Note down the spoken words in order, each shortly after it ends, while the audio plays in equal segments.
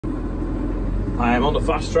I am on the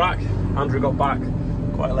fast track. Andrew got back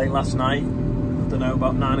quite late last night. I don't know,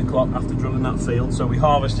 about 9 o'clock after drilling that field. So we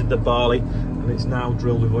harvested the barley and it's now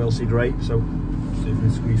drilled with oilseed rape. So see if we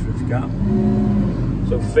can squeeze through the gap.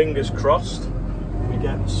 So fingers crossed we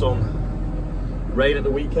get some rain at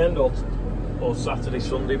the weekend or Saturday,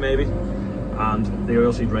 Sunday maybe, and the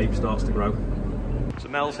oilseed rape starts to grow. So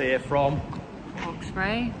Mel's here from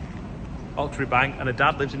Hawkesbury Bank, and her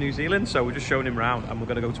dad lives in New Zealand, so we're just showing him round, and we're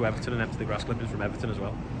going to go to Everton and empty the grass clippings from Everton as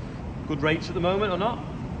well. Good rates at the moment or not?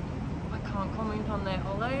 I can't comment on that,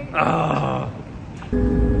 although. Ah,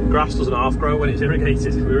 grass doesn't half grow when it's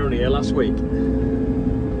irrigated. We were only here last week.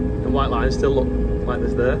 The white lines still look like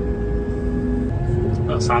this there.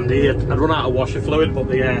 That's handy. I'd run out of washer fluid, but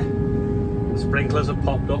the sprinklers have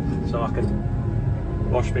popped up so I can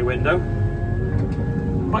wash my window.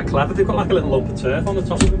 Quite clever, they've got like a little lump of turf on the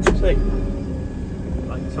top of them, you see?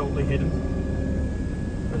 Like totally hidden.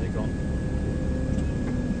 Where's it gone?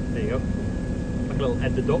 There you go. Like a little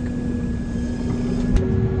Ed the Duck.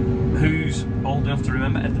 Who's old enough to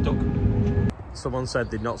remember Ed the Duck? Someone said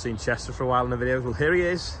they'd not seen Chester for a while in the videos. Well, here he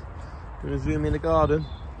is. I'm going to zoom in the garden.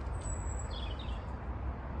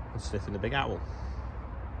 And sniffing the big owl.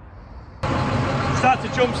 Started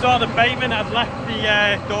to jump start the abatement. I'd left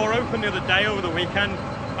the door open the other day over the weekend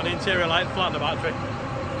and the interior light flattened the battery.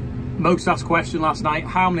 Most asked question last night,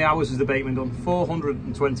 how many hours has the abatement done?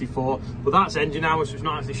 424, but that's engine hours, so it's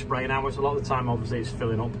not actually spraying hours. A lot of the time obviously it's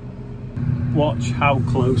filling up. Watch how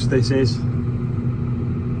close this is.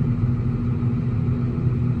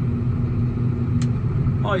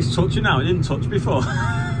 Oh, it's touching now, it didn't touch before.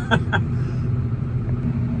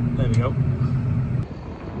 There we go.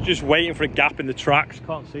 Just waiting for a gap in the tracks.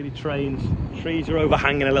 Can't see the trains. Trees are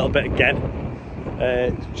overhanging a little bit again.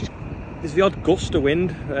 There's the odd gust of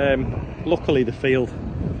wind. Luckily the field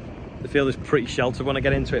is pretty sheltered when I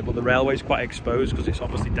get into it, but the railway's quite exposed because it's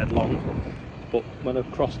obviously dead long. But when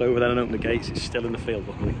I've crossed over then and opened the gates, it's still in the field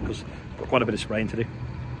luckily, because I've got quite a bit of spraying to do.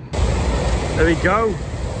 There we go.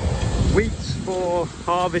 Wheat for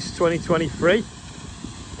harvest 2023.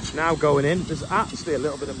 Now going in. There's actually a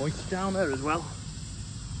little bit of moisture down there as well.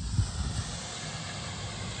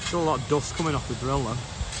 Still a lot of dust coming off the drill though.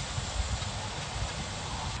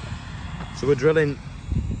 So we're drilling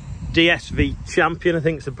DSV Champion, I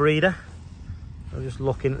think it's a breeder. I'm just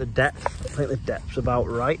looking at the depth. I think the depth's about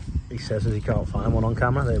right. He says as he can't find one on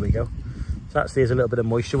camera. There we go. So actually there's a little bit of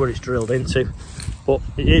moisture where it's drilled into, but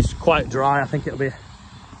it is quite dry. I think it'll be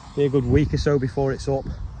a good week or so before it's up.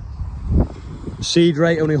 Seed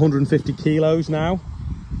rate only 150 kilos now.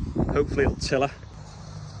 Hopefully it'll tiller.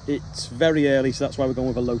 It's very early, so that's why we're going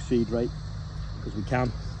with a low seed rate, because we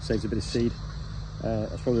can. Saves a bit of seed.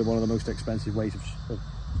 That's probably one of the most expensive ways of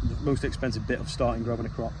most expensive bit of starting growing a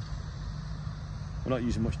crop. We're not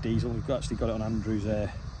using much diesel. We've actually got it on Andrew's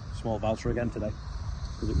small voucher again today,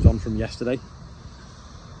 because it was on from yesterday.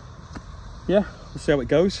 Yeah, we'll see how it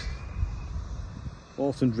goes.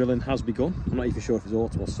 Autumn drilling has begun. I'm not even sure if it's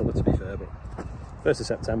autumn or summer to be fair, but 1st of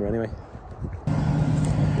September anyway.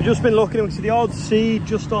 We've just been looking into the odd seed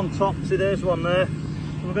just on top. See, there's one there.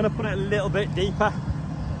 So we're going to put it a little bit deeper.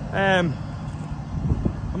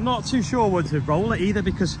 I'm not too sure where to roll it either,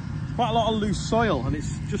 because quite a lot of loose soil and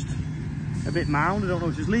it's just a bit mound. I don't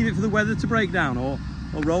know, just leave it for the weather to break down, or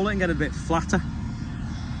roll it and get it a bit flatter.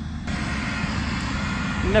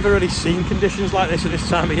 Never really seen conditions like this at this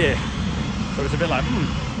time of year, so it's a bit like,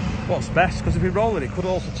 what's best? Because if we roll it, it could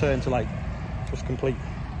also turn to like just complete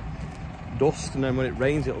dust, and then when it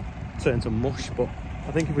rains it'll turn to mush. But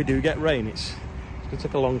I think if we do get rain, it's going to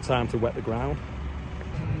take a long time to wet the ground.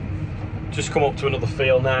 Just come up to another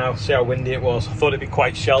field now, see how windy it was. I thought it'd be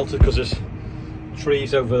quite sheltered because there's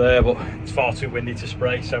trees over there, but it's far too windy to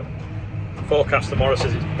spray. So the forecast tomorrow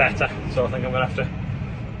says it's better, so I think I'm going to have to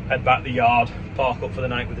head back the yard, park up for the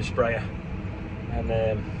night with the sprayer, and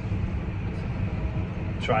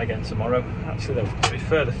try again tomorrow. Actually though, to be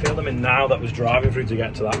fair, the field I'm in now that was driving through to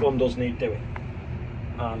get to that one does need doing.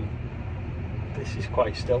 This is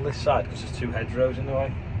quite still this side because there's 2 hedgerows in the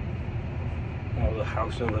way. Oh, the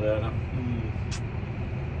house over there now.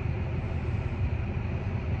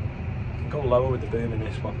 Can go lower with the boom in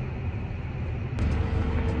this one.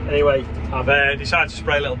 Anyway, I've decided to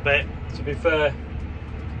spray a little bit. To be fair,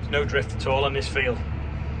 there's no drift at all on this field.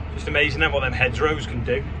 Just amazing what them hedgerows can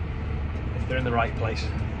do if they're in the right place.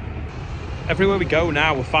 Everywhere we go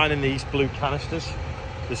now, we're finding these blue canisters.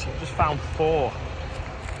 I've just found 4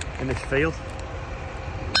 in this field.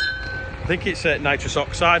 I think it's nitrous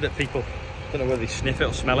oxide that people, I don't know whether they sniff it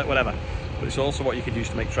or smell it, whatever, but it's also what you could use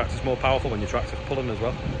to make tractors more powerful when your tractor's pulling as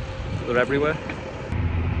well. They're everywhere.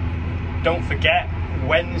 Don't forget,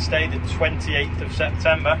 Wednesday the 28th of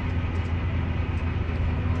September.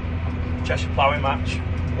 Cheshire ploughing match.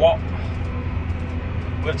 What?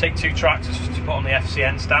 We're going to take 2 tractors to put on the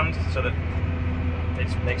FCN stand so that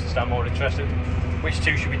it makes the stand more interesting. Which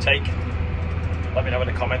 2 should we take? Let me know in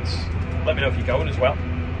the comments. Let me know if you're going as well,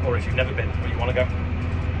 or if you've never been but you want to go.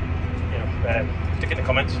 You know, stick it in the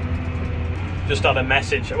comments. Just had a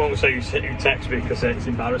message. I won't say who texted me because it's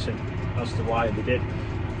embarrassing as to why they did.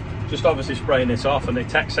 Just obviously spraying this off, and they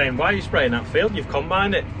text saying, "Why are you spraying that field? You've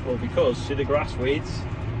combined it." Well, because see the grass weeds,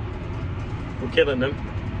 we're killing them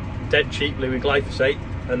dead cheaply with glyphosate,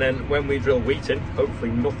 and then when we drill wheat in,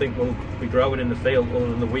 hopefully nothing will be growing in the field other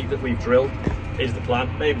than the wheat that we've drilled is the plan.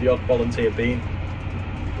 Maybe the odd volunteer bean,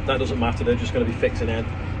 but that doesn't matter. They're just going to be fixing in,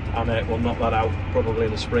 and we'll knock that out probably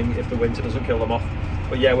in the spring if the winter doesn't kill them off.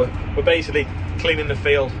 But yeah, we're basically cleaning the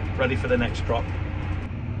field ready for the next crop.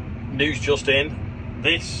 News just in,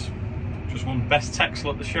 this just won best Texel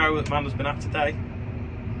at the show that man has been at today.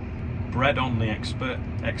 Bred on the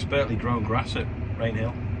expertly grown grass at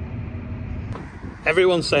Rainhill.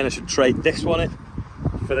 Everyone's saying I should trade this one in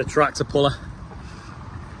for the tractor puller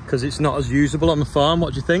because it's not as usable on the farm.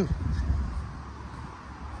 What do you think?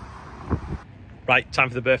 Right, time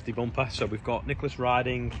for the birthday bumper. So we've got Nicholas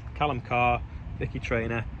Riding, Callum Carr, Vicky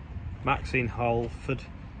Trainer, Maxine Holford,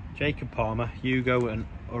 Jacob Palmer, Hugo and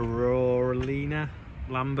Aurelina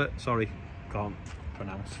Lambert. Sorry, can't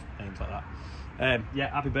pronounce names like that. Yeah,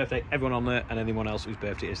 happy birthday everyone on there and anyone else whose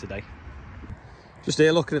birthday it is today. Just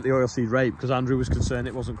here looking at the oilseed rape because Andrew was concerned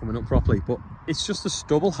it wasn't coming up properly, but it's just the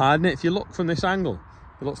stubble hiding it. If you look from this angle,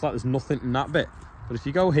 it looks like there's nothing in that bit, but if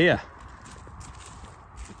you go here,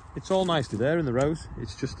 it's all nicely there in the rows.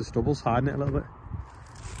 It's just the stubble's hiding it a little bit.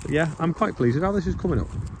 But yeah, I'm quite pleased with how this is coming up.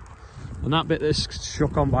 And that bit that's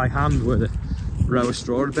shook on by hand where the row of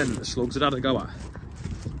straw had been and the slugs had had to go at,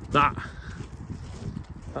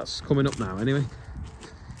 that's coming up now anyway.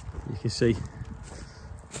 You can see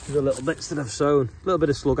the little bits that I've sown, a little bit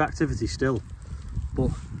of slug activity still, but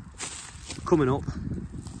coming up.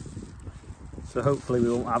 So hopefully we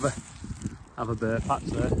won't have a bare patch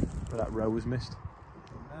there where that row was missed.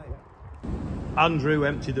 Andrew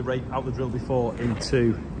emptied the rape out the drill before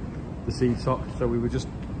into the seed sock, so we were just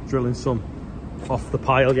drilling some off the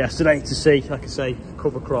pile yesterday to see, like I say,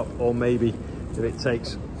 cover crop or maybe if it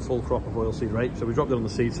takes full crop of oilseed rape. So we dropped it on the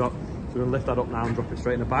seed sock, so we're going to lift that up now and drop it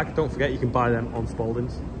straight in a bag. Don't forget you can buy them on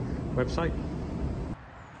Spalding's website.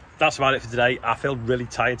 That's about it for today. I feel really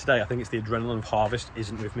tired today. I think it's the adrenaline of harvest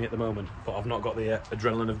isn't with me at the moment, but I've not got the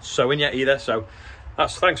adrenaline of sowing yet either. So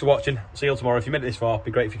thanks for watching. See you all tomorrow. If you made it this far, it'd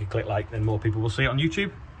be great if you could click like, then more people will see it on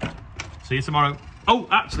YouTube. See you tomorrow. Oh,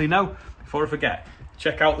 actually no, before I forget,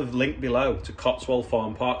 check out the link below to Cotswold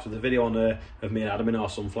Farm Parks with a video on there of me and Adam in our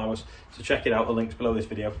sunflowers. So check it out, the link's below this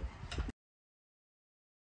video.